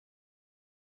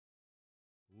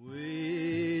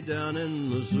Way down in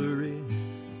Missouri,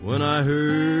 when I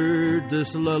heard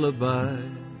this lullaby,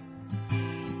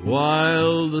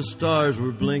 while the stars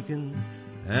were blinking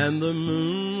and the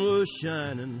moon was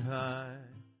shining high.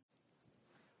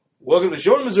 Welcome to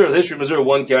Short Missouri, the history of Missouri,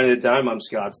 one county at a time. I'm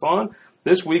Scott Faughn.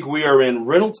 This week we are in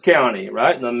Reynolds County,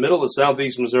 right in the middle of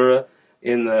southeast Missouri,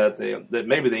 in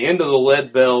maybe the end of the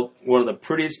Lead Belt, one of the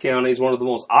prettiest counties, one of the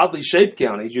most oddly shaped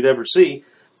counties you'd ever see.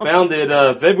 Founded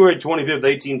February 25th,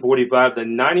 1845, the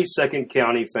 92nd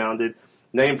county founded,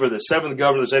 named for the 7th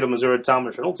governor of the state of Missouri,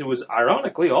 Thomas Reynolds, who was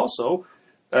ironically also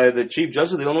the Chief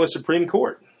Justice of the Illinois Supreme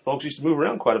Court. Folks used to move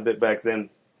around quite a bit back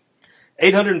then.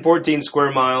 814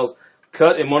 square miles,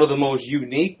 cut in one of the most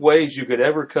unique ways you could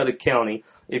ever cut a county.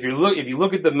 If you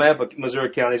look at the map of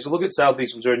Missouri counties, you look at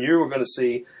southeast Missouri, and you're going to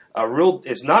see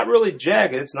it's not really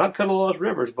jagged, it's not cut along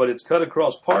rivers, but it's cut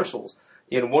across parcels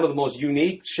in one of the most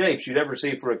unique shapes you'd ever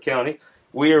see for a county.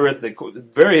 We are at the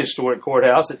very historic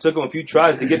courthouse. It took them a few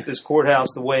tries to get this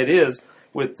courthouse the way it is,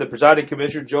 with the Presiding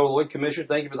Commissioner Joe Loyd. Commissioner,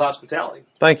 thank you for the hospitality.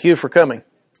 Thank you for coming.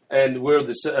 And we're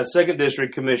the 2nd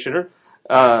District Commissioner,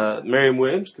 Commissioner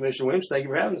Williams, thank you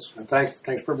for having us.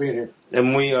 Thanks for being here.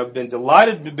 And we have been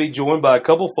delighted to be joined by a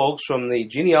couple folks from the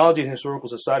Genealogy and Historical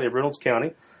Society of Reynolds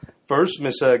County. First,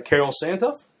 Miss Carol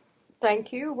Santhuff.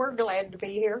 Thank you. We're glad to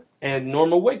be here. And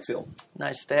Norma Wakefield.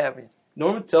 Nice to have you.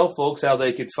 Norma, tell folks how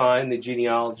they could find the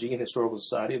Genealogy and Historical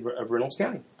Society of Reynolds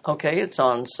County. Okay, it's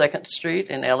on 2nd Street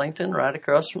in Ellington, right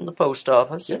across from the post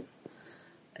office. Yep.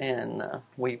 And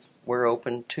we're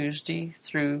open Tuesday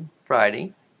through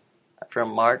Friday,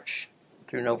 from March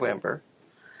through November.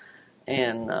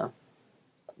 And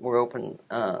we're open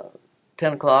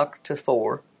 10 o'clock to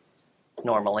 4,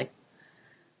 normally.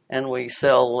 And we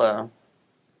sell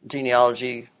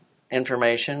genealogy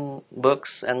information,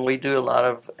 books, and we do a lot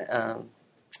of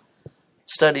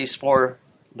studies for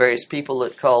various people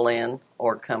that call in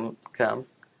or come.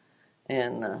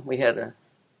 And we had a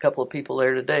couple of people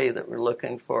there today that were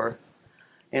looking for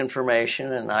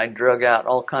information, and I drug out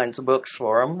all kinds of books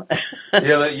for them.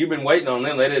 Yeah, you've been waiting on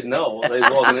them. They didn't know what they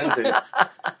was walking into.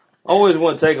 Always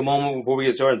want to take a moment before we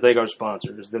get started and thank our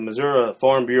sponsors. The Missouri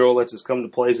Farm Bureau lets us come to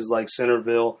places like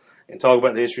Centerville and talk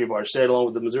about the history of our state, along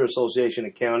with the Missouri Association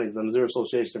of Counties, the Missouri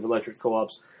Association of Electric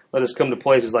Co-ops. Let us come to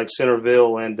places like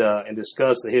Centerville and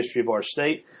discuss the history of our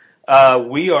state.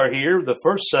 We are here. The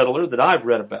first settler that I've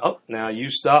read about, now you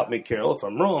stop me, Carol, if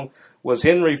I'm wrong, was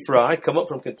Henry Fry, come up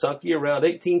from Kentucky around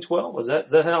 1812. Is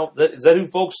that who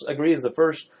folks agree is the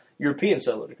first European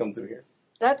settler to come through here?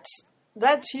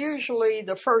 That's usually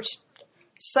the first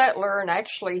settler, and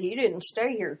actually he didn't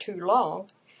stay here too long.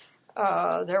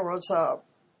 There was a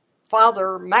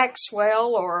Father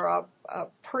Maxwell, or a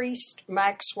priest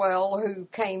Maxwell, who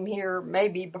came here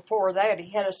maybe before that.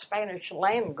 He had a Spanish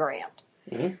land grant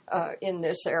in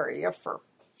this area for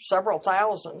several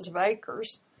thousands of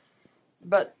acres.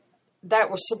 But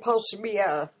that was supposed to be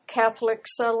a Catholic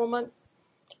settlement,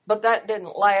 but that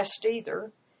didn't last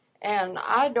either. And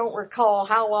I don't recall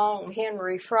how long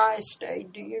Henry Fry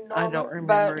stayed. Do you know? I don't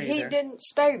remember But either. he didn't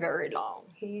stay very long.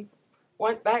 He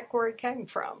went back where he came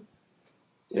from.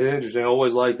 It's interesting. I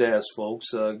always like to ask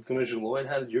folks, Commissioner Loyd,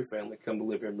 how did your family come to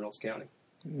live here in Reynolds County?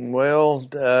 Well,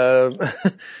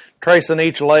 tracing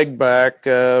each leg back,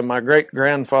 my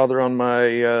great-grandfather on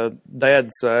my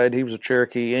dad's side, he was a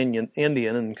Cherokee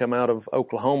Indian and come out of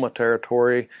Oklahoma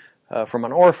territory from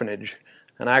an orphanage,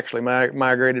 and actually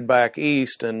migrated back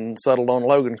east and settled on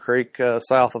Logan Creek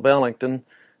south of Ellington.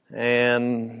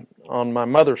 And on my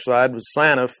mother's side was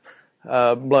Santhuff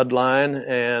bloodline,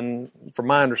 and from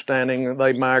my understanding,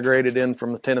 they migrated in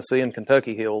from the Tennessee and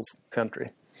Kentucky Hills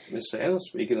country. Miss Santhuff,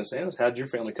 speaking of Santhuff, how did your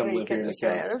family come to live here in the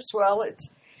county? Well,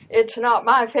 it's not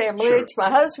my family, Sure. It's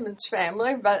my husband's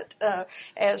family, but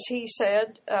as he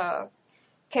said,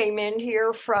 came in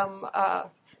here from,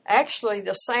 actually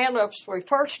the Santhuffs, we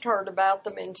first heard about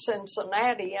them in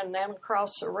Cincinnati and then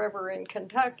across the river in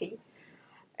Kentucky.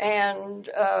 And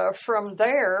from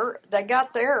there, they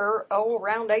got there,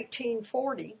 around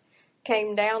 1840,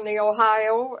 came down the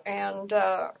Ohio, and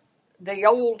the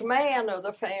old man of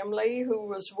the family, who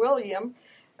was William,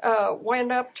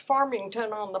 went up to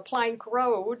Farmington on the Plank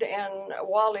Road, and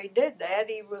while he did that,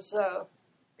 he was a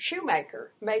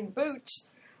shoemaker, made boots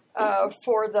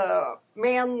for the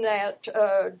men that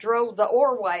drove the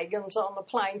ore wagons on the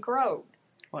Plank Road.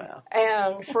 Wow.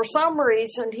 And for some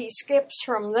reason, he skips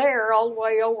from there all the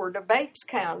way over to Bates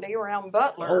County around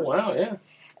Butler. Oh, wow, yeah.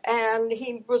 And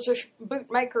he was a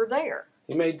bootmaker there.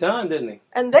 He made time, didn't he?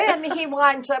 And then he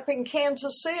winds up in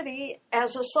Kansas City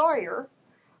as a sawyer,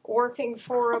 working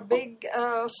for a big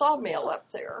sawmill up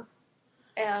there.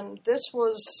 And this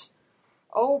was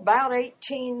about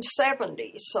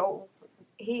 1870. So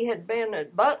he had been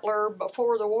at Butler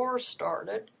before the war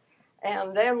started,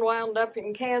 and then wound up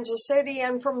in Kansas City,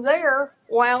 and from there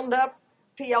wound up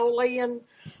Paoli and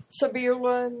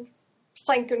Sebula and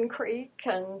Sinking Creek,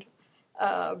 and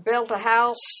built a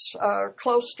house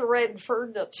close to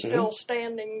Redford that's still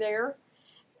standing there.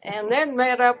 And then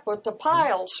met up with the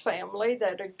Piles family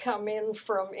that had come in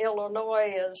from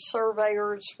Illinois as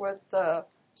surveyors with the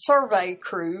survey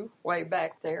crew way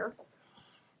back there.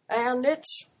 And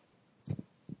it's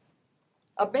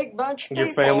a big bunch of Your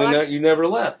people. family, you never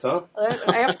left, huh?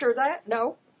 After that,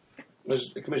 no.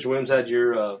 Commissioner Williams, had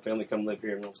your family come live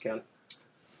here in Reynolds County?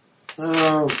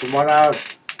 From what I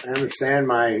understand,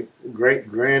 my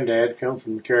great-granddad come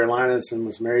from the Carolinas and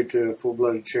was married to a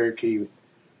full-blooded Cherokee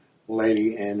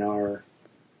lady, and our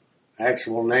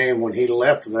actual name when he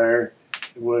left there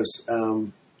was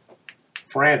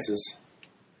Francis,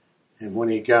 and when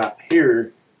he got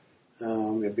here,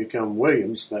 it became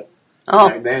Williams, but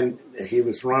back then he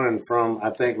was running from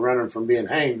being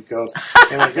hanged because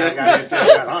him and the guy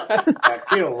got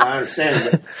killed, I understand.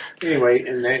 But anyway,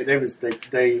 and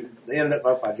they ended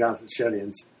up by Johnson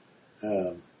Shut-ins,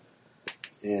 and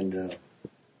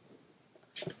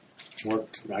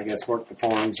worked the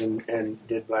farms and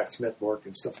did blacksmith work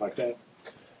and stuff like that.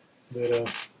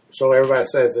 But so everybody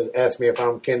asked me if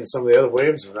I'm kin to some of the other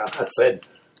Williams, and I said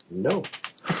no.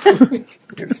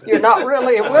 You're not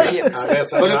really a Williams. But if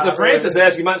the Francis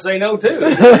asks, you might say no too.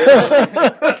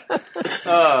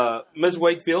 Ms.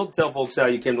 Wakefield, tell folks how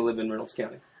you came to live in Reynolds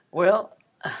County. Well,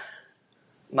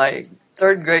 my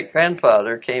third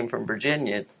great-grandfather came from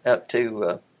Virginia up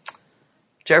to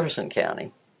Jefferson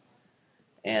County.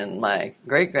 And my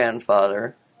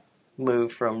great-grandfather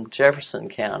moved from Jefferson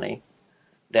County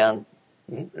down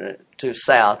to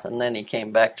south, and then he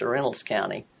came back to Reynolds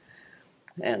County.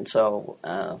 And so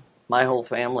my whole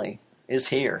family is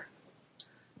here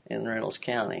in Reynolds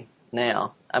County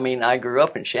now. I mean, I grew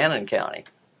up in Shannon County,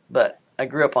 but I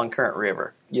grew up on Current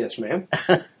River. Yes, ma'am.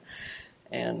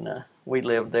 And we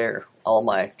lived there all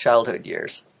my childhood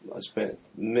years. I spent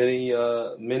many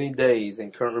days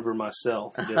in Current River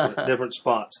myself, in different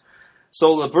spots.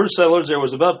 So the first settlers, there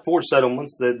was about 4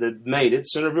 settlements that made it: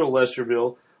 Centerville,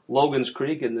 Lesterville, Logan's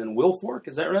Creek, and then Will Fork.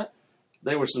 Is that right?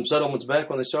 There were some settlements back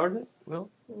when they started it? Well,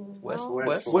 West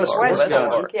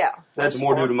Fork. Yeah. That's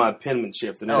more due to my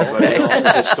penmanship than anybody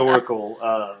else's historical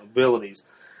abilities.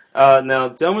 Now,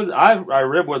 tell me, I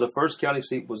read where the first county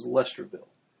seat was Lesterville.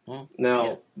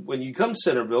 Now, when you come to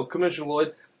Centerville, Commissioner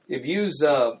Loyd, if you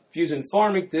was in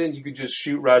Farmington, you could just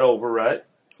shoot right over, right?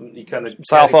 You kind of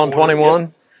South on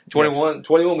 21.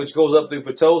 21, which goes up through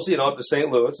Potosi and up to St.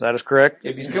 Louis. That is correct.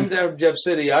 If you come down from Jeff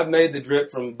City, I've made the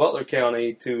trip from Butler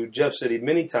County to Jeff City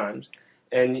many times,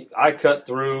 and I cut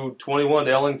through 21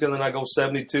 to Ellington, then I go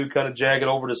 72, kind of jag it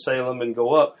over to Salem and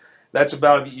go up. That's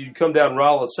about, you come down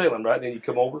Rolla, Salem, right? Then you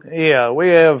come over? Yeah, we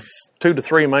have 2 to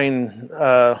 3 main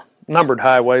numbered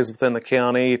highways within the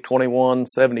county, 21,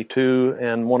 72,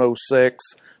 and 106.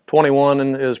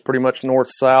 21 is pretty much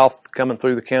north-south, coming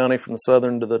through the county from the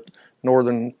southern to the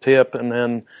northern tip, and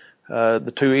then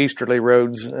the 2 easterly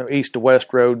roads, east to west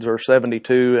roads, are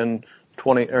 72 and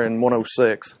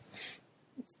 106.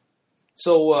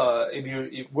 So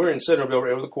we're in Centerville,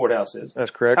 where the courthouse is.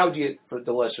 That's correct. How would you get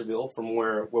to Lesterville from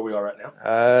where we are right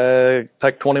now?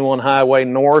 Take 21 highway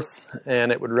north,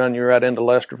 and it would run you right into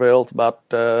Lesterville. It's about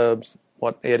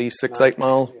 8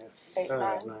 miles. 8,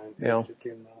 9. Yeah.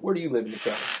 Where do you live in the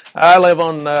county? I live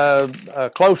on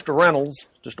close to Reynolds,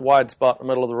 just a wide spot in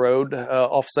the middle of the road,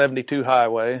 off 72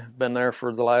 highway. Been there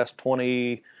for the last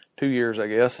 22 years, I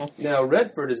guess. Now,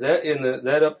 Redford, is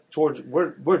that up towards,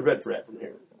 where's Redford at from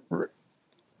here?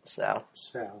 South.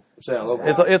 Okay.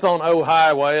 It's on O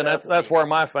Highway, and that's where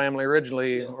my family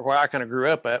originally, where I kind of grew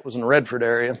up at, was in the Redford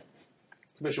area.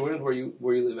 Commissioner Williams,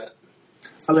 where you live at?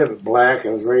 I live at Black. I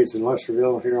was raised in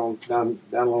Lesterville, here on down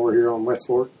lower here on West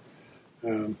Fork.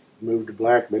 Moved to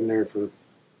Black. Been there for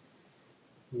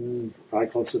probably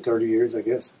close to 30 years, I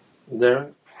guess.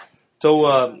 There.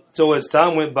 So as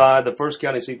time went by, the first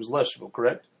county seat was Lesterville,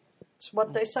 correct? That's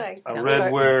what they say. I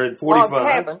read where in 45 log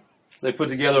cabin. They put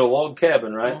together a log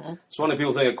cabin, right? Mm-hmm. It's funny,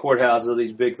 people think of courthouses are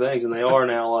these big things, and they are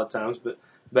now a lot of times, but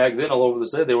back then all over the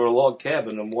state they were a log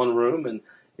cabin in one room, and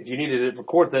if you needed it for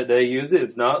court that day, use it.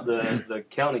 If not, the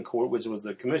county court, which was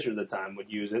the commissioner at the time,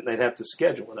 would use it, and they'd have to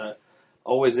schedule it.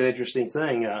 Always an interesting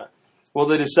thing. Well,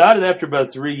 they decided after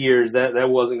about 3 years that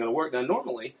wasn't going to work. Now,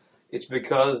 normally, it's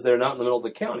because they're not in the middle of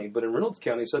the county, but in Reynolds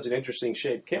County, it's such an interesting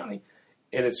shaped county,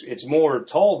 and it's more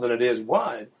tall than it is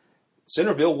wide.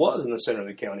 Centerville was in the center of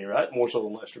the county, right? More so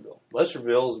than Lesterville.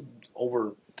 Lesterville is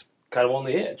over kind of on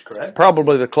the edge, correct?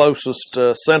 Probably the closest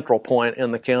central point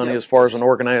in the county as far as an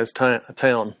organized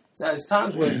town. Now, as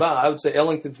times went by, I would say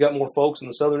Ellington's got more folks in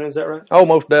the southern end. Is that right? Oh,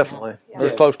 most definitely. Yeah.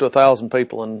 There's close to 1,000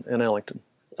 people in Ellington.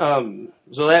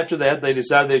 So after that, they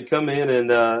decided they'd come in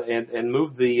and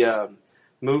move the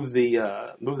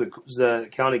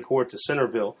county court to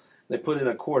Centerville. They put in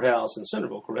a courthouse in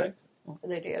Centerville, correct?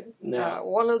 They did. No.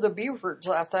 One of the Bufords,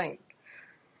 I think.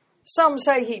 Some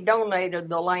say he donated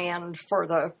the land for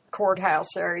the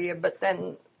courthouse area, but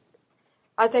then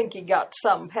I think he got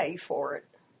some pay for it.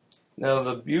 Now,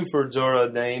 the Bufords are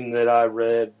a name that I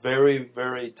read very,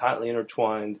 very tightly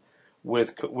intertwined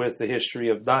with the history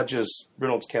of not just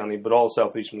Reynolds County, but all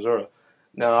southeast Missouri.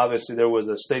 Now, obviously, there was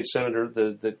a state senator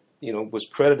that was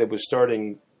credited with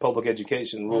starting public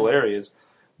education in rural areas.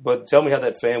 But tell me how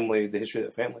the history of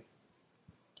that family.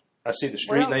 I see the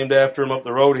street named after him up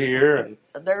the road here. And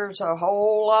there's a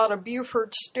whole lot of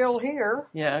Bufords still here.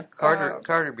 Yeah, Carter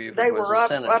Buford they was were a up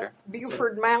senator.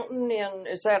 Buford Mountain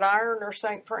is that Iron or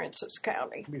St. Francis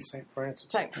County? Be St. Francis.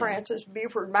 St. Francis,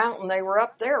 Buford Mountain. They were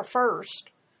up there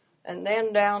first, and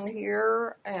then down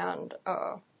here, and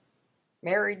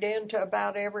married into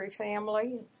about every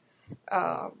family.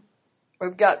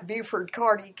 We've got Buford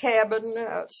Carty Cabin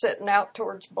sitting out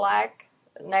towards Black,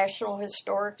 National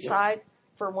Historic Site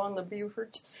for one of the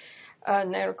Bufords.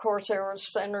 And then, of course, there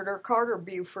was Senator Carter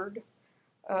Buford.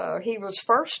 He was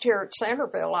first here at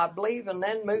Centerville, I believe, and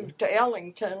then moved to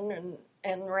Ellington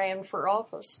and ran for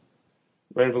office.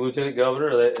 ran for lieutenant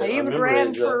governor. He even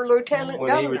ran for lieutenant when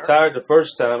governor. When he retired the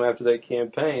first time after that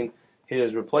campaign,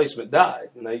 his replacement died,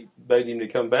 and they begged him to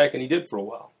come back, and he did for a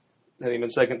while. Had him a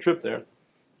second trip there.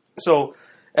 So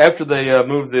after they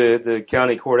moved the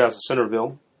county courthouse to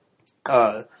Centerville,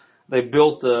 they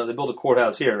built a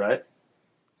courthouse here, right?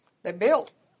 They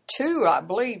built two, I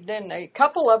believe, didn't they? A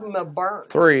couple of them have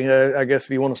burned. Three, I guess, if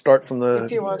you want to start from the...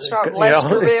 If you want to start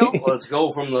Lesterville. Let's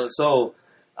go from the... So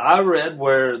I read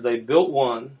where they built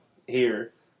one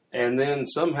here, and then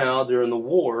somehow during the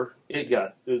war, it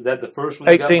got... Is that the first one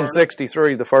that got burned?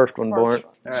 1863, the first one burnt.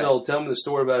 Right. So tell me the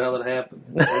story about how that happened.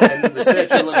 And the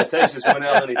statute of limitations went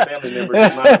out on any family members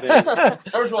that might have been...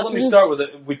 First of all, let me start with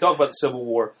it. We talked about the Civil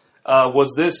War.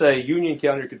 Was this a Union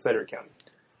County or Confederate County?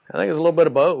 I think it was a little bit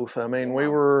of both. I mean, we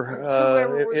were...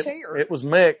 whoever was here. It was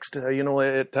mixed.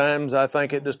 At times, I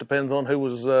think it just depends on who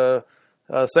was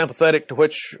sympathetic to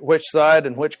which side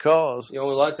and which cause. A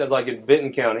lot of times, like in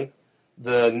Benton County,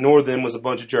 the north end was a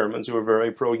bunch of Germans who were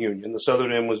very pro-Union. The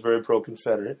southern end was very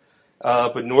pro-Confederate.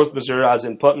 But North Missouri, I was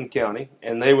in Putnam County,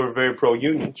 and they were very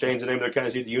pro-Union, changed the name of their county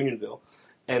seat to Unionville.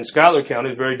 And Schuyler County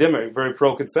was very Democratic, very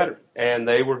pro-Confederate. And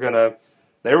they were going to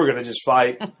just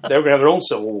fight. They were going to have their own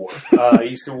civil war,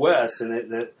 east and west,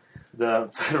 and the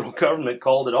federal government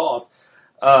called it off.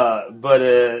 But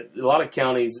a lot of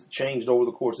counties changed over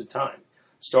the course of time.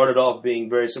 Started off being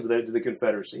very sympathetic to the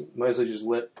Confederacy, mostly just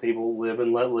let people live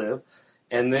and let live.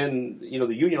 And then, the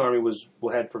Union Army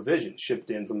had provisions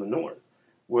shipped in from the north,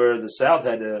 where the South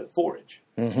had to forage,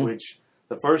 which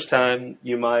the first time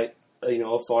you might,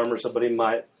 a farmer, somebody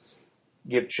might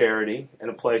give charity and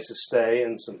a place to stay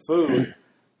and some food.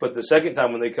 But the second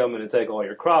time when they come in and take all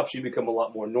your crops, you become a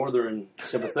lot more northern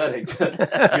sympathetic.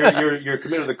 your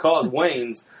commitment to the cause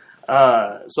wanes.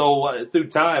 So through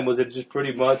time, was it just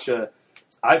pretty much...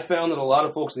 I found that a lot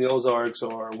of folks in the Ozarks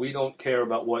we don't care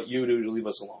about what you do, just leave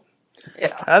us alone.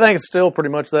 Yeah. I think it's still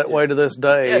pretty much that way to this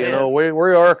day. Yeah, we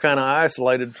are kind of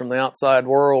isolated from the outside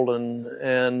world,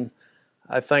 and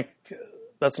I think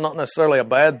that's not necessarily a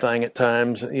bad thing at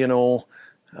times. Maybe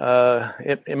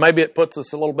it puts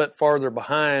us a little bit farther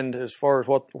behind as far as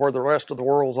where the rest of the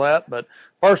world's at. But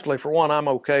personally, for one, I'm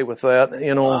okay with that.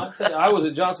 I'll tell you, I was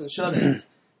at Johnson Shut-ins,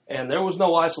 and there was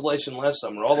no isolation last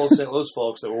summer. All those St. Louis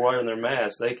folks that were wearing their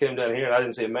masks, they came down here, and I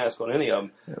didn't see a mask on any of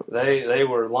them. They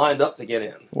were lined up to get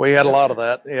in. We had a lot of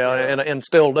that, and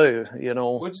still do.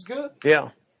 Which is good. Yeah,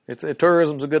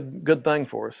 tourism's a good thing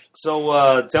for us.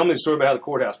 So tell me the story about how the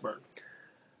courthouse burned.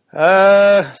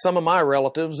 Some of my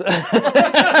relatives. And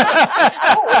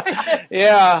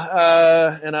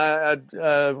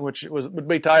which would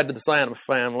be tied to the Santhuff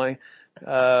family.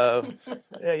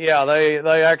 They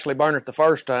actually burned it the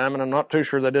first time, and I'm not too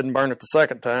sure they didn't burn it the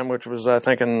second time, which was, I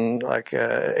think, in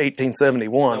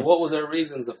 1871. And what was their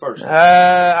reasons the first time?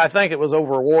 I think it was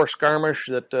over a war skirmish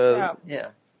that.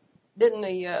 Didn't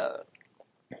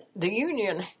the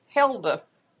Union held the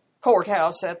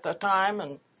courthouse at the time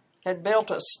and had built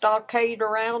a stockade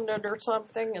around it or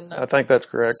something, and I think that's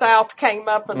correct. South came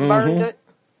up and burned it.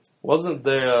 Wasn't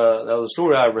there? The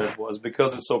story I read was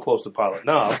because it's so close to Pilot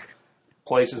Knob,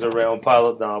 places around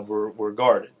Pilot Knob were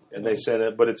guarded, and they said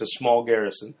it, but it's a small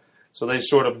garrison. So they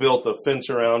sort of built a fence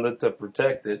around it to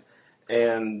protect it.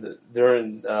 And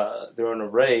during a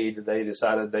raid, they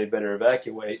decided they better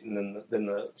evacuate, and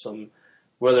then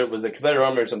whether it was the Confederate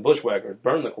Army or some bushwhackers,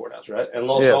 burned the courthouse, right? And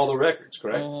lost all the records,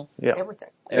 correct? Mm-hmm. Yeah. Everything.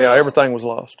 Yeah, everything was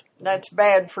lost. That's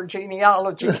bad for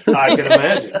genealogy. I can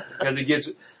imagine. As it gets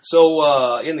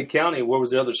so in the county, where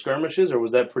was the other skirmishes, or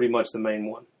was that pretty much the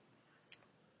main one?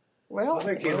 Well,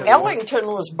 Ellington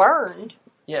was burned.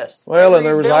 Yes. Well, and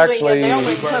there was Building actually in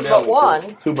Ellington but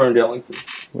one. Who burned Ellington?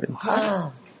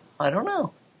 I don't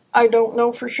know. I don't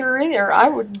know for sure either. I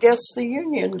would guess the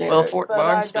Union did. Well, it, Fort but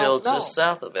I Barnesville's don't know. just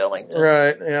south of Ellington.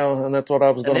 right. Yeah, and that's what I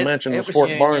was going to mention. Was Fort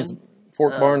Union.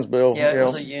 Barnesville. Yeah, it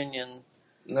was a Union.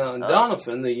 Now, in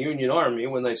Doniphan, the Union Army,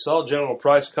 when they saw General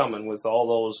Price coming with all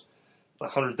those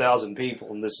 100,000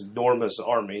 people in this enormous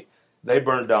army, they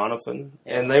burned Doniphan,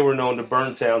 and they were known to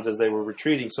burn towns as they were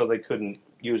retreating, so they couldn't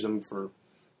use them for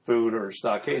food or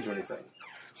stockades or anything.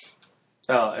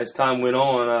 As time went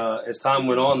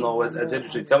on, though, that's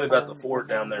interesting. Tell me about the fort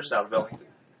down there south of Ellington.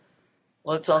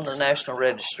 Well, it's on the National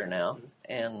Register now,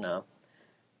 and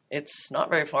it's not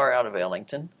very far out of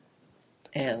Ellington.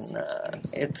 And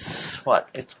it's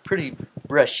pretty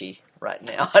brushy right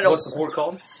now. What's the fort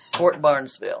called? Fort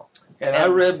Barnesville. And I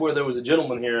read where there was a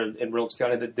gentleman here in Reynolds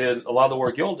County that did a lot of the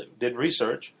work you'll do, did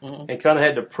research, and kind of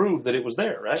had to prove that it was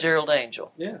there, right? Gerald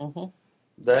Angel. Yeah. Mm-hmm.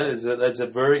 That's a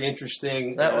very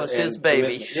interesting. That was his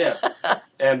baby. Yeah.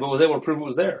 But was able to prove it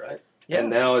was there, right? Yeah.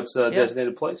 And now it's a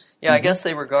designated place. Yeah, I guess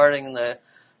they were guarding the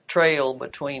trail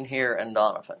between here and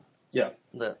Doniphan. Yeah.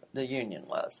 The Union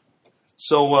was.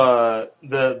 So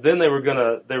then they were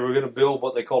gonna build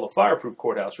what they called a fireproof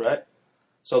courthouse, right?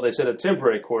 So they said a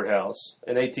temporary courthouse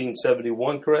in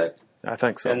 1871, correct? I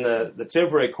think so. And the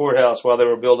temporary courthouse, while they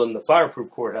were building the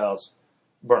fireproof courthouse,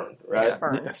 burned, right? Yeah,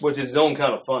 burned. Yes. Which is its own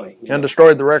kind of funny. And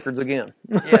destroyed the records again.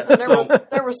 Yeah.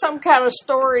 There was some kind of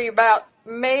story about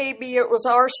maybe it was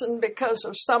arson because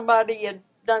of somebody had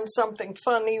done something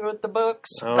funny with the books.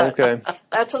 Oh, okay.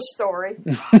 That's a story.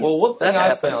 Well, one thing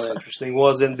I found interesting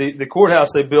was in the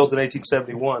courthouse they built in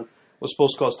 1871 was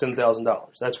supposed to cost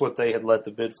 $10,000. That's what they had let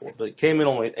the bid for, but it came in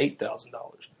only at $8,000,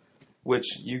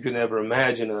 which you could never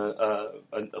imagine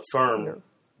a firm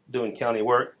doing county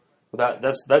work.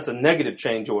 That's a negative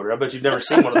change order. I bet you've never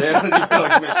seen one of them.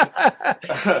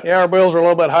 Yeah, our bills are a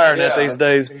little bit higher than that these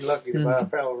days. You're lucky to buy a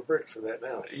pallet of bricks for that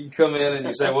now. You come in and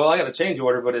you say, "Well, I got a change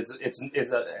order, but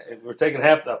we're taking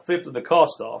a fifth of the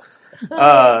cost off."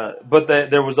 But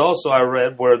there was also, I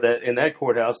read, where that in that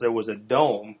courthouse there was a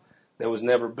dome that was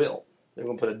never built. They were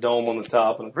going to put a dome on the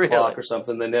top and a clock or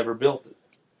something. They never built it.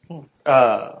 Don't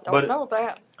know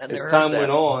that. As time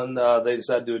went on, they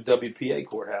decided to do a WPA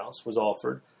courthouse was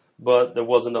offered. But there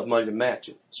wasn't enough money to match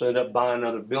it. So I ended up buying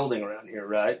another building around here,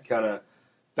 right? Kind of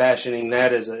fashioning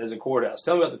that as a courthouse.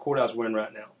 Tell me about the courthouse we're in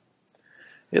right now.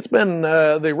 It's been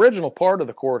the original part of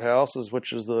the courthouses,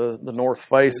 which is the north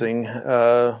facing.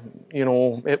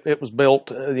 It was built.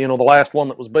 The last one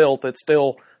that was built. It's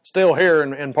still here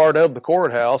and part of the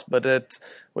courthouse. But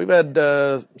we've had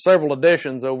several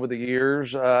additions over the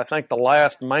years. I think the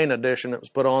last main addition that was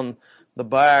put on the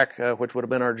back, which would have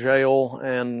been our jail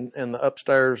and the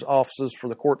upstairs offices for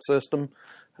the court system,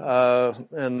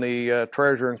 and the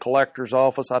treasurer and collector's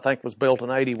office, I think was built in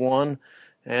 1981.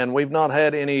 And we've not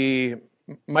had any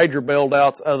major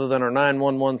build-outs other than our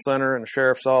 911 center and the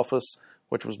sheriff's office,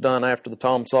 which was done after the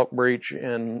Tom Sauk breach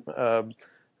and it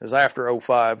was after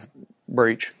 2005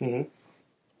 breach. Mm-hmm.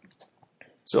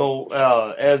 So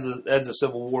as the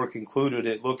Civil War concluded,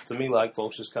 it looked to me like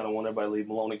folks just kind of want everybody to leave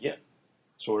them alone again.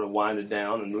 Sort of winded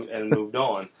down and moved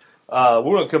on. We're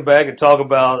going to come back and talk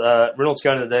about Reynolds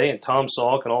County today and Tom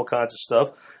Sauk and all kinds of stuff.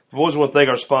 We always want to thank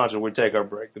our sponsor when we take our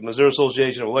break, the Missouri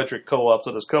Association of Electric Co-ops,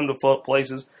 that has come to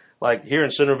places like here in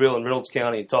Centerville and Reynolds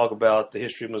County and talk about the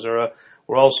history of Missouri.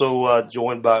 We're also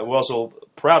we're also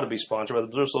proud to be sponsored by the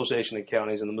Missouri Association of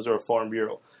Counties and the Missouri Farm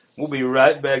Bureau. We'll be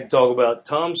right back to talk about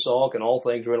Tom Sauk and all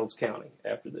things Reynolds County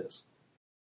after this.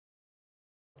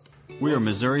 We are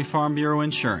Missouri Farm Bureau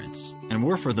Insurance, and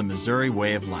we're for the Missouri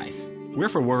way of life. We're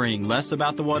for worrying less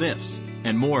about the what-ifs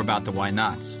and more about the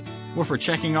why-nots. We're for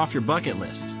checking off your bucket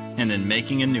list and then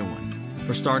making a new one.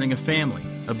 For starting a family,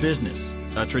 a business,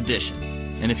 a tradition.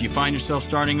 And if you find yourself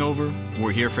starting over,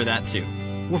 we're here for that too.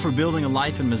 We're for building a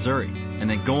life in Missouri and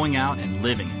then going out and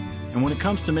living it. And when it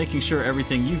comes to making sure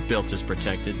everything you've built is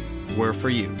protected, we're for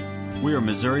you. We are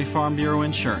Missouri Farm Bureau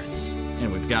Insurance,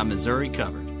 and we've got Missouri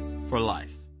covered for life.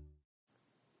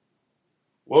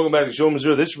 Welcome back to Show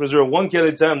Missouri. This is Missouri one county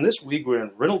at a time. This week we're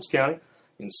in Reynolds County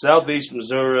in southeast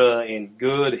Missouri in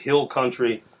good hill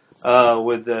country.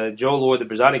 with Joe Loyd, the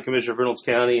Presiding Commissioner of Reynolds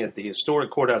County at the historic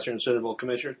courthouse here in Centerville.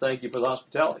 Commissioner, thank you for the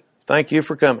hospitality. Thank you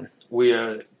for coming. We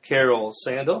are Carol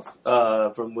Santhuff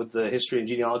with the History and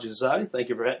Genealogy Society. Thank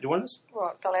you for joining us.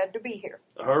 Well, glad to be here.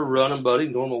 Her running buddy,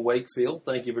 Norma Wakefield.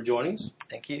 Thank you for joining us.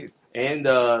 Thank you. And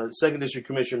 2nd District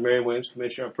Commissioner Mary Williams.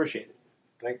 Commissioner, I appreciate it.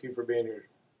 Thank you for being here.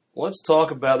 Let's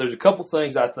talk about. There's a couple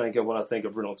things I think of when I think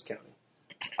of Reynolds County.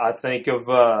 I think of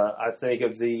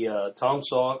the Tom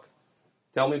Sauk.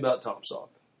 Tell me about Tom Sauk.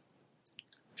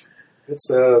 It's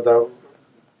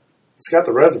got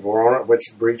the reservoir on it, which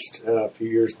breached a few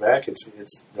years back. It's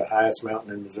the highest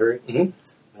mountain in Missouri.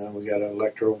 Mm-hmm. We got an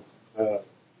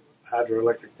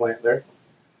hydroelectric plant there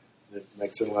that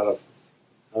makes it a lot of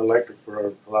electric for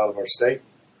a lot of our state.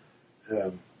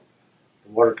 The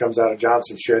water comes out of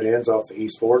Johnson shut-ins off the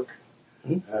East Fork.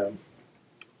 Mm-hmm.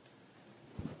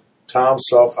 Tom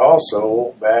Sauk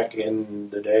also, back in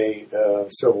the day,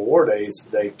 Civil War days,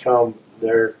 they come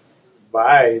there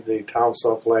by the Tom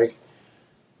Sauk Lake.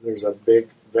 There's a big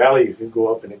valley you can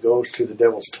go up, and it goes to the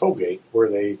Devil's Toe Gate, where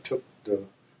they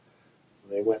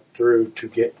went through to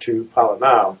get to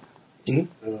Polynial.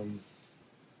 Mm-hmm.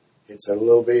 It's a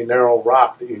little bitty narrow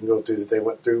rock that you can go through that they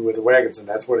went through with the wagons, and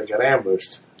that's where they got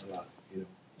ambushed a lot.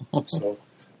 So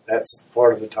that's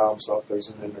part of the Tom Sauk.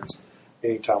 There's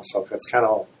any Tom Sauk. That's kind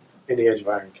of in the edge of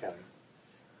Iron County.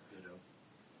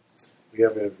 We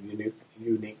have a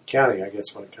unique county, I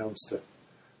guess, when it comes to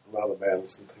a lot of the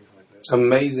battles and things like that.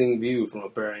 Amazing view from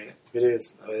up there, ain't it? It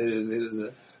is. It is.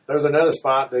 There's another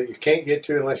spot that you can't get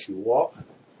to unless you walk,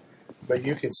 but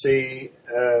you can see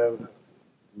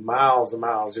miles and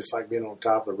miles, just like being on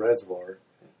top of the reservoir.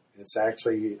 It's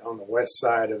actually on the west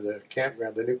side of the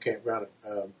campground, the new campground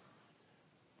at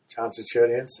Johnson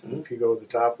Shut-Ins. Mm-hmm. If you go to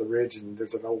the top of the ridge, and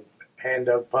there's an old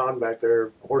hand-dug pond back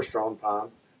there, horse-drawn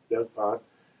pond, dug pond,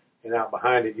 and out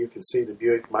behind it you can see the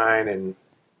Buick mine and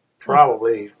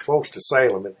probably close to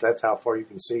Salem. That's how far you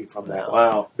can see from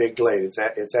that big glade.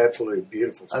 It's absolutely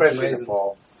beautiful, especially in the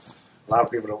fall. A lot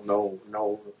of people don't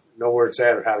know where it's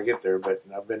at or how to get there, but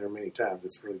I've been there many times.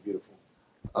 It's really beautiful.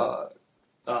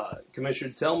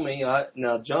 Commissioner, tell me,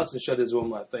 now Johnson Shut-Ins is one of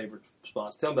my favorite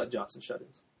spots. Tell me about Johnson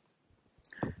Shut-Ins.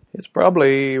 It's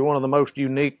probably one of the most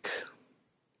unique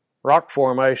rock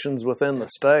formations within the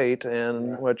state,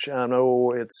 and which I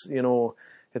know it's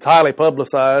highly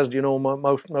publicized.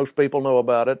 Most people know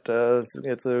about it.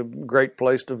 It's a great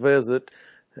place to visit,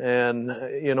 and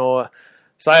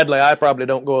sadly, I probably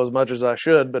don't go as much as I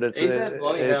should, but it's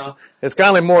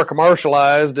kind of more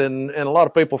commercialized, and a lot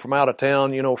of people from out of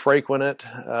town, frequent it.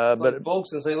 But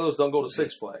folks in St. Louis don't go to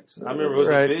Six Flags. I remember it was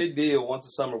a big deal once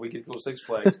a summer we could go to Six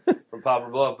Flags from Poplar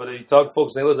Bluff, but if you talk to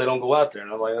folks in St. Louis, they don't go out there.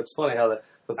 And I'm like, that's funny how the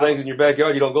things in your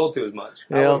backyard you don't go to as much.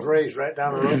 I was raised right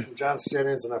down the road from Johnson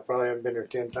Shut-Ins, and I probably haven't been there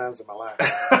 10 times in my life.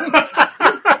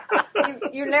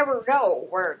 You never go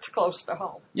where it's close to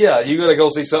home. Yeah, you got to go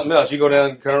see something else. You go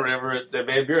down Current River at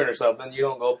Van Buren or something. You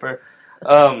don't go up there.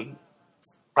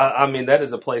 I mean, that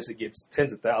is a place that gets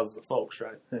tens of thousands of folks,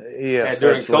 right? Yes. And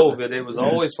during COVID, it was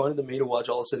always funny to me to watch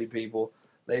all the city people.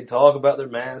 They'd talk about their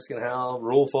masks and how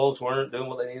rural folks weren't doing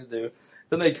what they needed to do.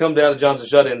 Then they come down to Johnson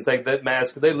Shut-In and take that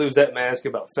mask. They lose that mask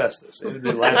about Festus. It was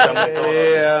the last time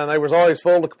and they was always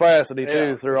full to capacity,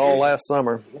 too, through all last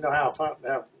summer. You know how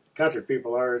country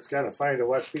people are. It's kind of funny to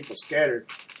watch people scattered.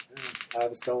 I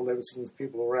was told there was some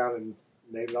people around, and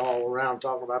they were all around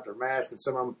talking about their masks, and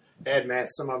some of them had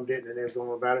masks, some of them didn't, and they was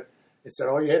going about it. They said,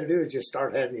 all you had to do is just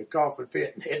start having your cough and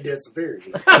fit, and it disappears.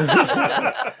 It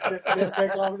didn't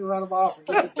take long to run them off and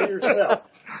get it to yourself.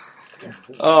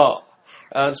 Oh,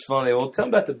 that's funny. Well, tell me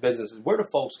about the businesses. Where do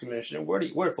folks, Commissioner, where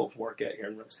do folks work at here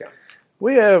in Reynolds County?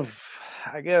 We have,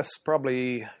 I guess,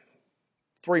 probably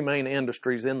 3 main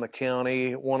industries in the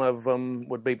county. One of them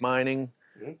would be mining.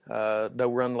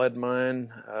 Doe Run Lead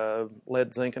Mine,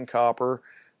 lead, zinc, and copper.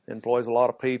 Employs a lot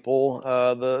of people.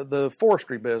 The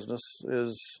forestry business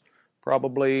is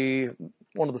probably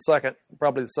the second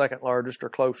largest or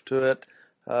close to it.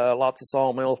 Lots of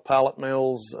sawmills, pallet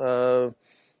mills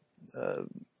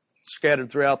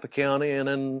scattered throughout the county. And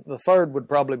then the third would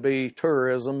probably be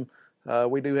tourism.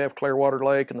 We do have Clearwater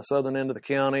Lake in the southern end of the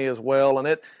county as well, and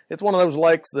it's one of those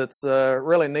lakes that's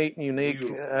really neat and unique,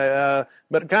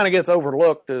 but it kind of gets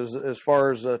overlooked as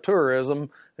far as tourism,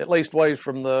 at least ways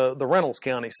from the Reynolds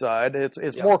County side.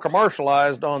 It's more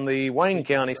commercialized on the Wayne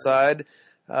County side,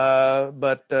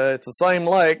 but it's the same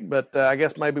lake, but I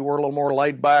guess maybe we're a little more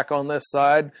laid back on this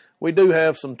side. We do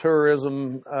have some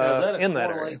tourism Is that in that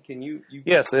area. lake? Can you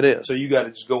Yes, it is. So you got to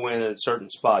just go in at certain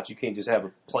spots. You can't just have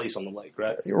a place on the lake,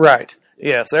 right? Right.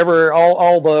 Yes.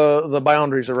 All the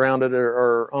boundaries around it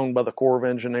are owned by the Corps of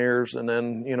Engineers, and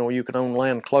then you can own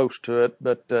land close to it.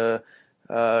 But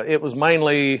it was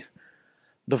mainly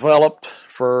developed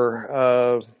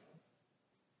for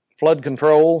flood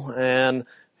control, and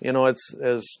it's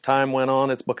as time went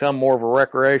on, it's become more of a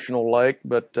recreational lake.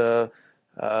 But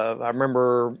I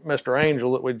remember Mr.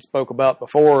 Angel that we'd spoke about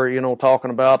before,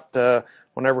 talking about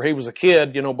whenever he was a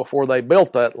kid, before they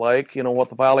built that lake, what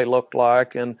the valley looked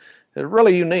like, and it's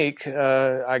really unique.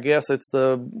 I guess it's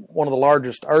one of the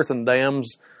largest earthen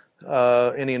dams in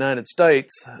the United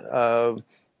States,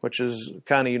 which is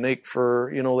kind of unique for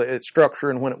its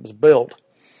structure and when it was built.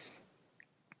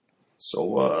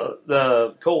 So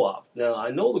the co-op. Now,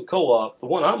 I know the co-op, the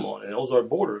one I'm on, in Ozark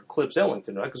border, clips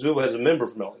Ellington, right? Because Louisville has a member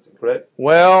from Ellington, correct?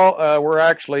 Well, we're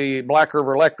actually, Black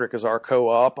River Electric is our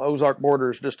co-op. Ozark border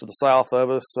is just to the south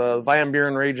of us, Van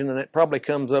Buren region, and it probably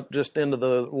comes up just into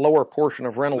the lower portion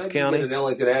of Reynolds County. Maybe an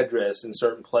Ellington address in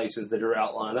certain places that are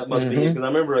outlined. That must be it. Because I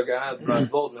remember a guy when I was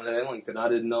voting in Ellington, I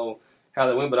didn't know how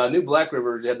they went, but I knew Black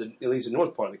River had at least the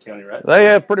north part of the county, right? They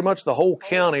have pretty much the whole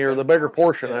county or the bigger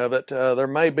portion of it. There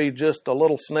may be just a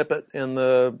little snippet in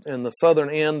the southern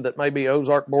end that may be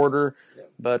Ozark border,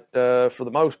 but for the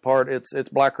most part, it's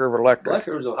Black River Electric. Black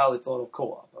River is a highly thought of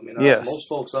co-op. I mean, yes. Most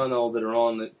folks I know that are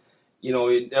on that,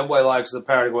 everybody likes the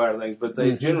power to go out of things, but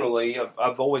they generally,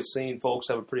 I've always seen folks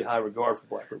have a pretty high regard for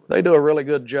Black River. They do a really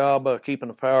good job of keeping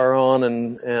the power on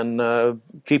and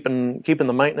keeping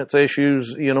the maintenance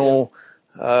issues, they've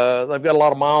got a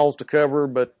lot of miles to cover,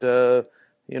 but, for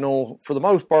the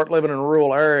most part, living in a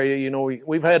rural area,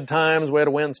 we've had times, we had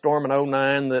a windstorm in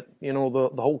 2009 that,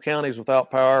 the whole county's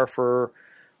without power for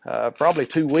probably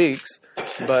 2 weeks.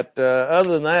 But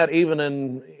other than that, even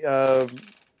in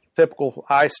typical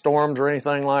ice storms or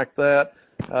anything like that,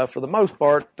 for the most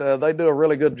part, they do a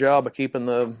really good job of keeping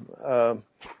the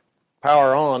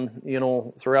power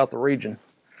on, throughout the region.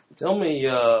 Tell me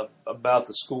about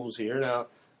the schools here. Now,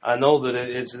 I know that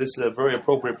this is a very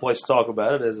appropriate place to talk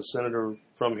about it, as a senator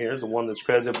from here is the one that's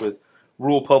credited with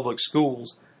rural public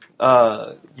schools.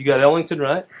 You got Ellington,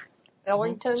 right?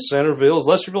 Ellington. Centerville. Does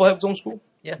Lesterville have its own school?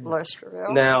 Yeah.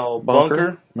 Lesterville. Now,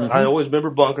 Bunker. I always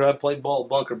remember Bunker. I played ball at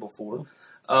Bunker before.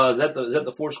 Is that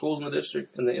the 4 schools in the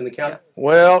district, in the county?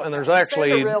 Well, and there's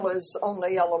actually... Centerville is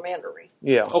only elementary.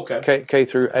 Yeah. Okay. K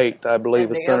through 8, I believe,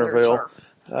 And is the others Centerville.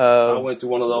 I went to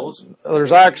one of those.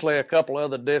 There's actually a couple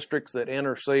other districts that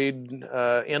intercede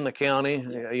in the county.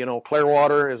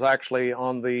 Clearwater is actually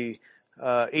on the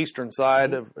eastern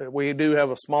side. We do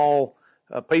have a small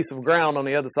piece of ground on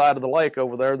the other side of the lake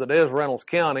over there that is Reynolds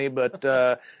County, but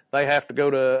they have to go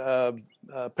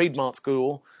to Piedmont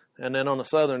School. And then on the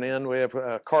southern end, we have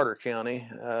Carter County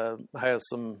has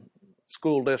some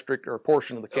school district or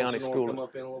portion of the county school. Come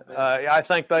up in a little bit? I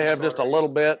think they have just a little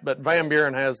bit, but Van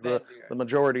Buren has the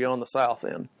majority on the south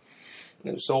end.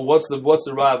 And so what's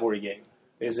the rivalry game?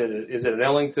 Is it an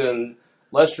Ellington,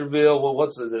 Lesterville? Well,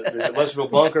 is it Lesterville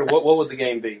Bunker? What would the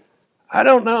game be? I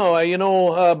don't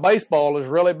know. Baseball has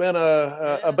really been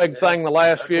a big thing the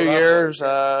last few years.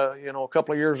 A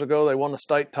couple of years ago, they won the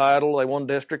state title. They won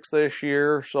districts this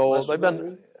year. So they've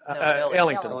been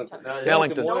Ellington.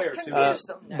 Ellington. Don't confuse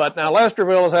them now. But now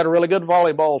Lesterville has had a really good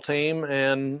volleyball team,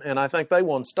 and I think they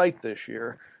won state this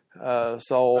year. Are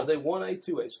they 1A,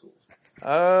 2A schools?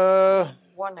 1A,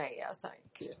 I think.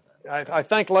 I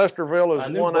think Lesterville is 1A. I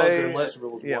knew Bunker and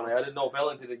Lesterville was 1A. I didn't know if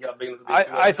Ellington had got big enough to be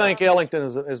 2A. I think Ellington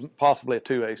is possibly a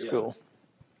 2A school.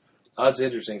 That's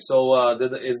interesting. So,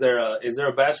 is there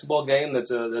a basketball game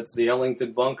that's the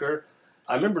Ellington Bunker?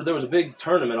 I remember there was a big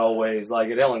tournament always,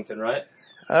 like at Ellington, right?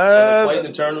 They played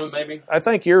the tournament, maybe. I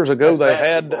think years ago they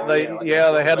had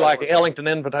like an Ellington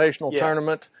Invitational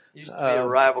tournament. Used to be a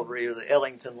rivalry of the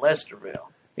Ellington-Lesterville.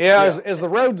 Yeah, as the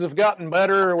roads have gotten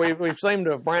better, we've seemed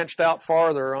to have branched out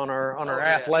farther on our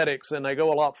athletics, and they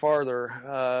go a lot farther.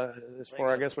 As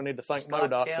far, I guess we need to thank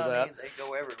MoDOT for that. They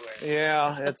go everywhere.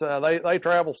 Yeah, it's they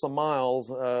travel some miles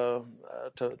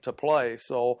to play.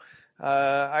 So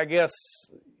I guess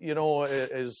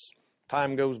as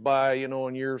time goes by,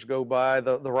 and years go by,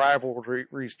 the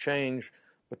rivalries change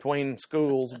between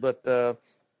schools. But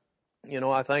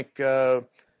I think.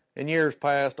 In years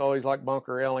past, always like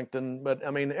Bunker, Ellington, but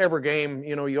I mean, every game,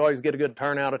 you always get a good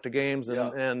turnout at the games,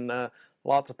 and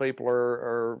lots of people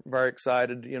are very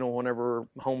excited, whenever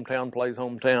hometown plays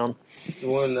hometown.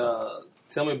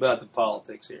 Tell me about the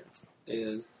politics here.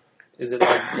 Is it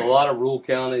like a lot of rural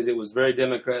counties? It was very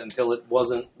Democrat until it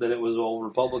wasn't. Then it was all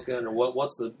Republican, or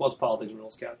what's politics in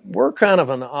Reynolds County? We're kind of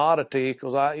an oddity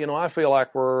because I feel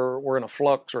like we're in a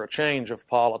flux or a change of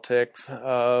politics.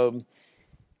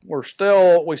 We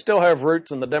still have roots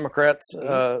in the Democrats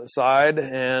side,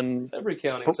 and every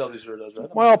county in Southeast Missouri does,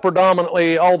 right? Well,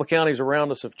 predominantly all the counties around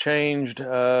us have changed,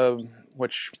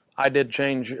 which I did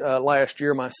change last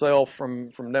year myself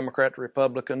from Democrat to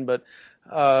Republican. But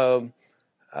I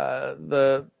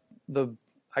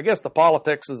guess the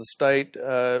politics of the state,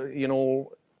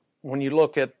 when you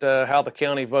look at how the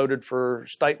county voted for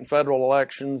state and federal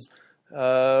elections,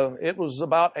 it was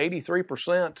about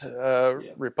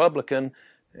 83% Republican.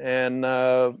 And,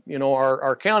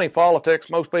 our county politics,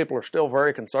 most people are still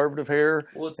very conservative here.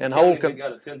 Well, it's and got a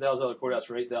 $10,000 courthouse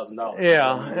for $8,000.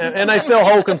 Yeah, and they still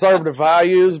hold conservative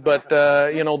values, but,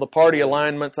 the party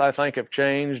alignments, I think, have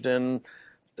changed. And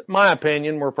in my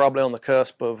opinion, we're probably on the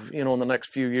cusp of, in the next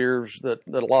few years that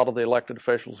a lot of the elected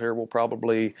officials here will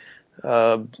probably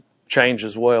change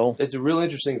as well. It's a real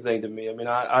interesting thing to me. I mean,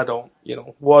 I don't,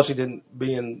 Washington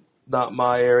being not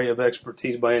my area of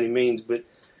expertise by any means, but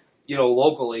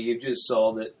locally, you just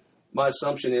saw that my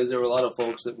assumption is there were a lot of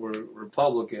folks that were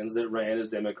Republicans that ran as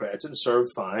Democrats and served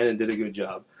fine and did a good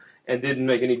job and didn't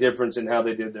make any difference in how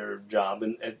they did their job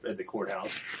at the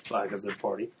courthouse because of their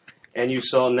party. And you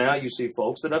see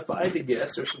folks that if I had to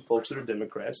guess, there's some folks that are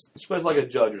Democrats, especially like a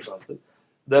judge or something,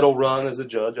 that'll run as a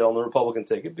judge on the Republican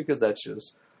ticket because that's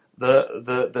just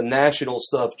the national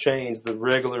stuff changed. The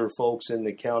regular folks in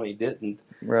the county didn't,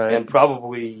 right? And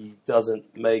probably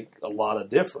doesn't make a lot of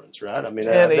difference, right? I mean,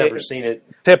 I've never seen it.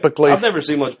 Typically, I've never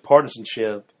seen much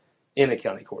partisanship in a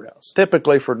county courthouse.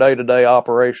 Typically, for day-to-day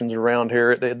operations around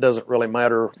here, it doesn't really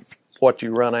matter what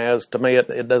you run as. To me,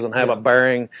 it doesn't have a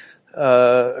bearing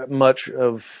much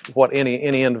of what any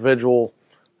individual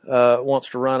wants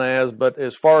to run as. But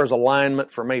as far as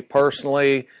alignment, for me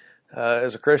personally,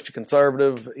 as a Christian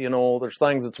conservative, there's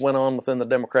things that's went on within the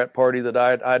Democrat Party that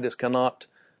I just cannot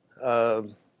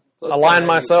align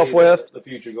myself with. The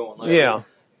future going. Yeah.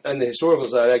 And the historical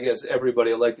side, I guess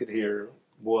everybody elected here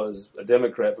was a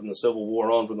Democrat from the Civil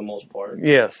War on for the most part.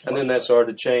 Yes. And then that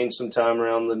started to change sometime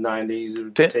around the 90s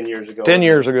or 10 years ago. 10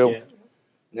 years ago. Yeah.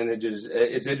 And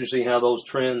it's interesting how those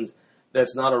trends,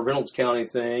 that's not a Reynolds County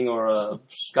thing or a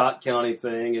Scott County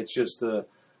thing. It's just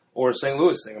or a St.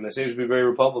 Louis thing. I mean, it seems to be very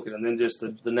Republican. And then just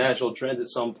the national trends at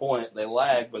some point, they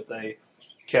lag, but they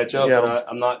catch up. Yeah. And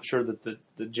I'm not sure that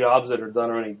the jobs that are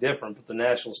done are any different, but the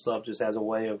national stuff just has a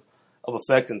way of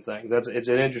affecting things. It's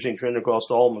an interesting trend across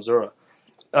all of Missouri.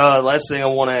 Last thing I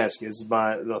want to ask is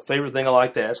the favorite thing I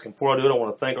like to ask. And before I do it, I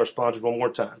want to thank our sponsors one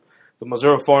more time. The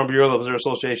Missouri Farm Bureau, the Missouri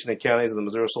Association of Counties, and the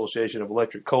Missouri Association of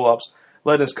Electric Co-ops,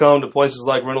 letting us come to places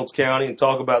like Reynolds County and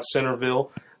talk about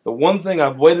Centerville. The one thing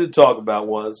I've waited to talk about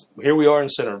was, here we are in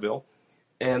Centerville,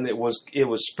 and it was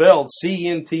spelled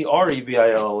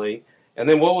Centreville, and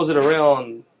then what was it,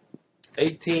 around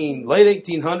late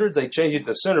 1800s, they changed it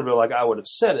to Centerville like I would have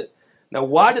said it. Now,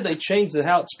 why did they change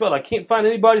how it's spelled? I can't find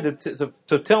anybody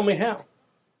to tell me how.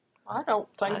 I don't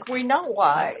think we know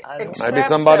why. Maybe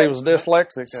somebody was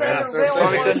dyslexic. Centerville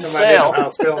was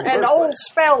an old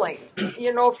spelling.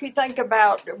 If you think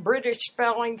about British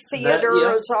spelling,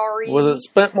 theater is R-E. Was it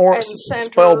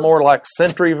spelled more like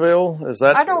Centreville? Is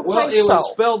that? I don't think so. Well, it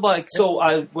was spelled like,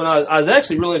 I was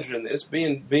actually really interested in this,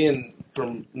 being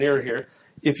from near here.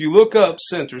 If you look up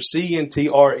Centre,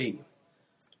 C-N-T-R-E,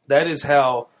 that is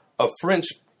how the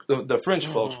French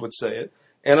folks would say it.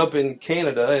 And up in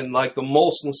Canada, in like the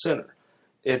Molson Center,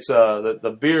 it's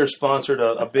the beer sponsored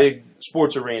a big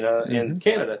sports arena in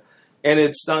Canada, and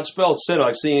it's not spelled Center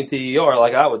like C-N-T-E-R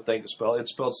like I would think to spell. It's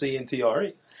spelled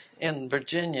C-N-T-R-E. In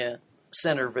Virginia,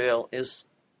 Centerville is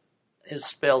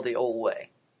spelled the old way,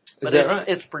 Is that right?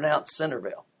 It's pronounced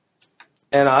Centerville.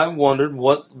 And I wondered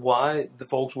why the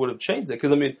folks would have changed it,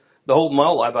 because my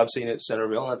whole life I've seen it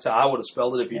Centerville, and that's how I would have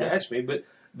spelled it if you'd asked me, but.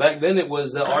 Back then it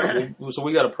was so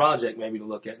we got a project maybe to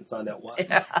look at and find out why.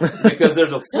 Yeah. Because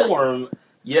there's a form,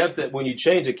 you have to, when you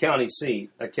change a county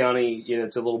seat, it's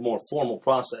a little more formal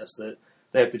process that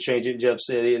they have to change it in Jeff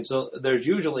City. And so there's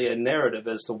usually a narrative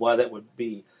as to why that would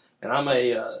be. And I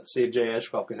may see if Jay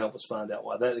Ashcroft can help us find out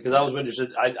why that, because I was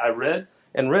interested. I read.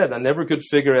 I never could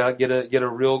figure out, get a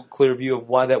real clear view of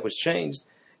why that was changed,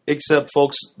 except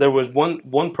folks, there was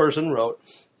one person wrote,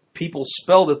 people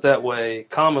spelled it that way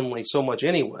commonly so much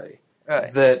anyway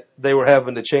that they were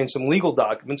having to change some legal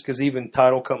documents because even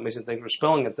title companies and things were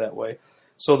spelling it that way.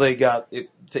 So they got it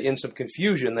to end some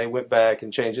confusion. They went back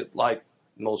and changed it like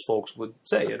most folks would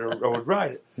say it or would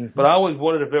write it. Mm-hmm. But I always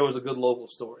wondered if there was a good local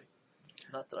story.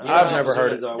 Not that You I've know how never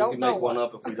heard Missourians it. are. We Don't can know make one what.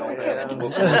 up if we don't have it.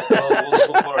 We'll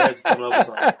put our heads coming up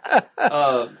with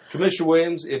something. Commissioner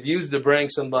Williams, if you was to bring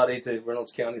somebody to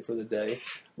Reynolds County for the day,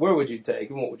 where would you take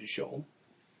them? What would you show them?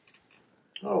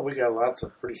 Oh, we got lots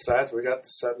of pretty sites. We got the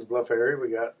Sutton's Bluff area. We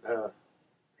got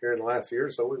here in the last year or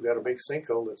so, we've got a big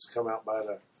sinkhole that's come out by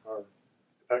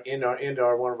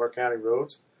into one of our county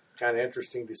roads. Kind of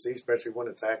interesting to see, especially when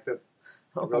it's active.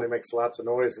 It really makes lots of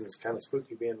noise, and it's kind of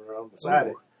spooky being around beside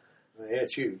it. Yeah,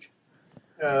 it's huge.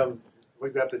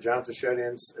 We've got the Johnson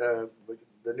Shut-ins,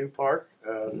 the new park,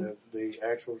 the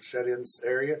actual Shut-ins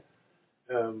area,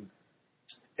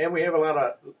 and we have a lot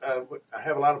of. I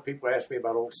have a lot of people ask me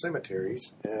about old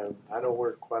cemeteries, and I know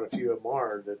where quite a few of them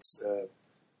are.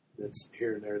 That's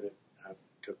here and there that I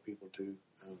took people to.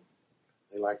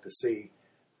 They like to see,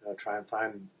 try and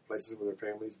find places where their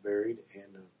family's buried,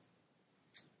 and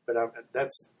but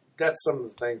that's some of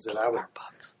the things that I would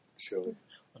show.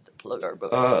 To plug our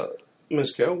books.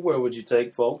 Ms. Carroll, where would you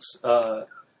take folks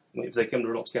if they come to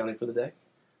Reynolds County for the day?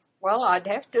 Well, I'd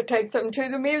have to take them to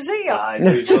the museum. I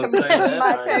knew you were going to say that.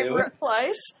 My I knew favorite it.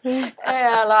 place. And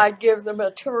I'd give them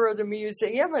a tour of the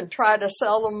museum and try to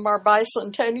sell them our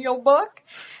bicentennial book.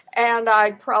 And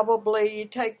I'd probably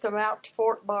take them out to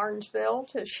Fort Barnesville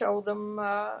to show them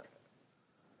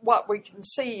what we can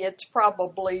see. It's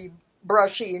probably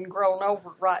brushy and grown over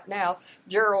right now.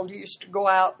 Gerald used to go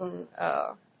out and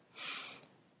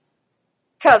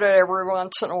cut it every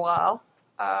once in a while.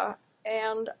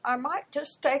 And I might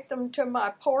just take them to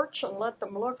my porch and let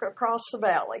them look across the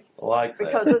valley. I like that.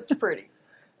 Because it's pretty.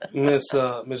 Miss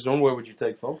Norma, where would you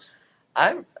take folks?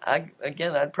 I'd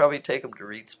probably take them to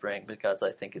Reed Spring because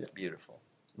I think it's beautiful.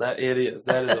 That is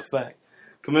a fact.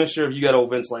 Commissioner, if you got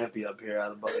old Vince Lampe up here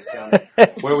out of Butler County,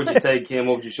 where would you take him?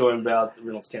 What would you show him about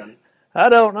Reynolds County? I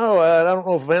don't know. I don't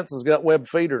know if Vince has got web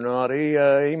feet or not.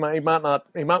 He might not.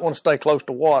 He might want to stay close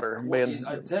to water, being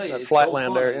I tell you, that it's flatland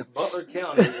so funny. area. Butler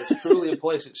County is truly a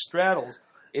place that straddles.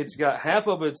 It's got half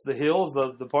of it's the hills,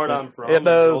 the part I'm from. It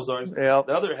does. Yeah.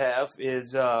 The other half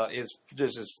is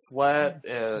just as flat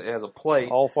as a plate,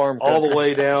 All farm all country. the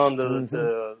way down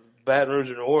to Baton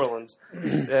Rouge or New Orleans.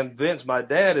 And Vince, my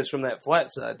dad, is from that flat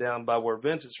side down by where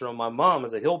Vince is from. My mom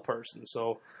is a hill person,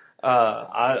 so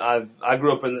I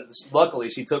grew up in. Luckily,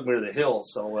 she took me to the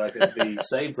hills, so I could be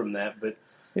saved from that. But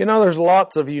You know, there's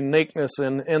lots of uniqueness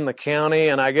in the county,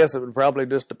 and I guess it would probably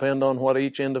just depend on what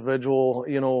each individual,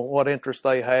 what interest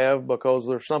they have, because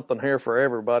there's something here for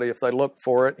everybody if they look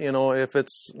for it. If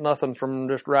it's nothing from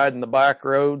just riding the back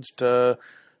roads to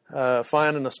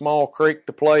finding a small creek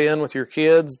to play in with your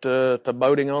kids to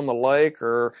boating on the lake,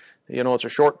 or, it's a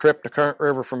short trip to Current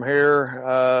River from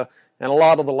here. And a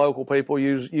lot of the local people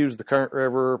use the Current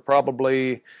River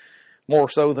probably more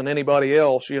so than anybody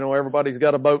else. Everybody's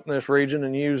got a boat in this region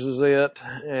and uses it.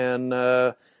 And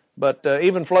but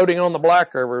even floating on the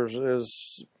Black River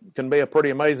can be a pretty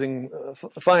amazing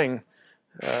thing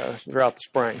throughout the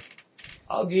spring.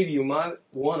 I'll give you my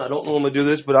one. I don't normally do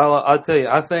this, but I'll tell you.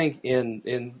 I think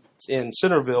in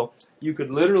Centerville, you could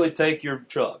literally take your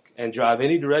truck and drive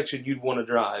any direction you'd want to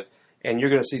drive, and you're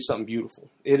going to see something beautiful.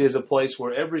 It is a place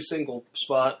where every single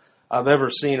spot I've ever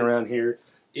seen around here,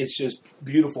 it's just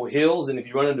beautiful hills, and if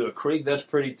you run into a creek, that's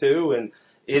pretty too. And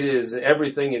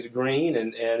everything is green,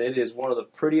 and it is one of the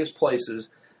prettiest places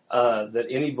that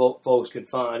any folks can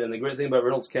find. And the great thing about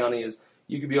Reynolds County is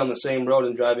you could be on the same road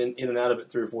and drive in and out of it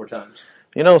 3 or 4 times.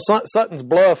 Sutton's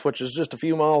Bluff, which is just a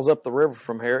few miles up the river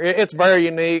from here, it's very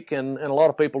unique, and a lot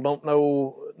of people don't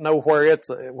know where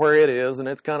it is, and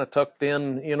it's kind of tucked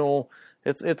in.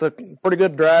 It's a pretty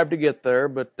good drive to get there,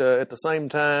 but at the same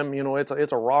time,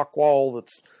 it's a rock wall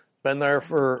that's been there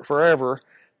for forever,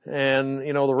 and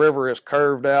the river is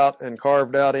carved out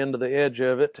into the edge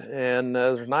of it, and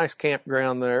there's a nice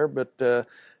campground there, but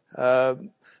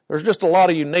there's just a lot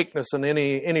of uniqueness in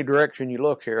any direction you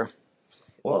look here.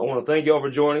 Well, I want to thank you all for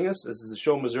joining us. This is the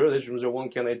show Missouri. This is Missouri One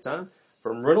County at a time.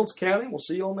 From Reynolds County, we'll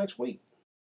see you all next week.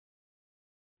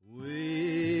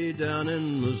 Way down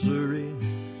in Missouri,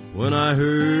 when I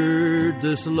heard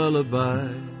this lullaby,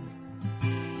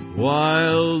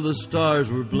 while the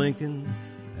stars were blinking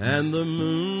and the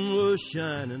moon was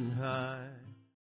shining high.